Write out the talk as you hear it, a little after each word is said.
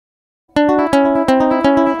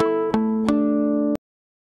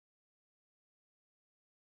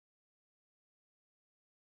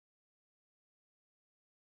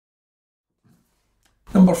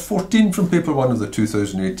Number 14 from paper 1 of the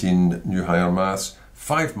 2018 New Higher Maths.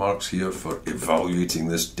 5 marks here for evaluating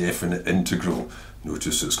this definite integral.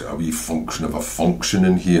 Notice it's got a wee function of a function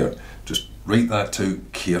in here. Just write that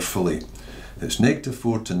out carefully. It's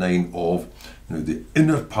 -4 to 9 of, now the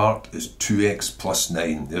inner part is 2x plus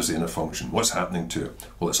 9. There's the inner function. What's happening to it?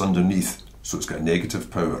 Well, it's underneath, so it's got a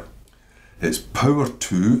negative power. It's power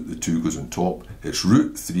 2, the 2 goes on top. It's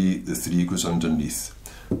root 3, the 3 goes underneath.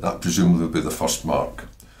 That presumably will be the first mark.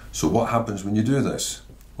 So what happens when you do this?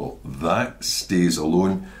 Well, that stays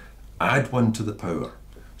alone. Add 1 to the power.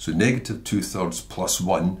 So -2/3 plus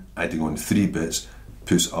 1, adding on 3 bits,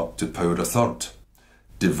 puts up to power 1/3.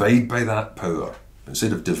 Divide by that power.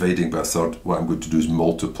 Instead of dividing by 1/3, what I'm going to do is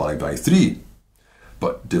multiply by 3.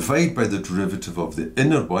 But divide by the derivative of the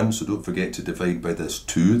inner one, so don't forget to divide by this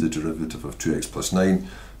 2, the derivative of 2x plus 9.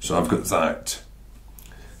 So I've got that.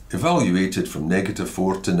 Evaluated from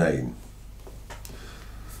 -4 to 9.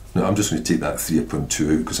 Now I'm just going to take that 3 upon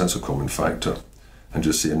 2 out because that's a common factor. And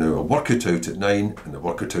just say now I'll work it out at 9 and I'll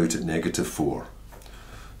work it out at -4.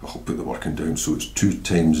 I'll put the working down, so it's 2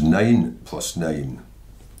 times 9 plus 9,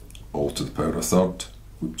 all to the power 1/3,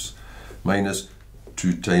 whoops, minus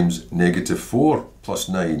 2 times -4 plus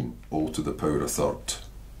 9, all to the power 1/3.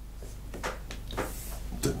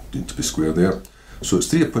 Didn't need to be square there. So it's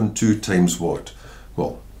 3 upon 2 times what?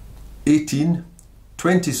 Well, 18,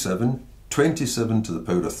 27, 27 to the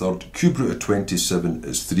power 1/3, cube root of 27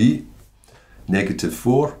 is 3,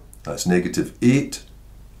 -4, that's -8,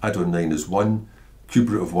 add on 9 is 1, cube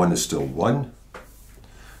root of 1 is still 1,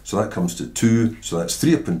 so that comes to 2, so that's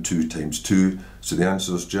 3 upon 2 times 2, so the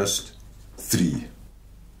answer is just 3.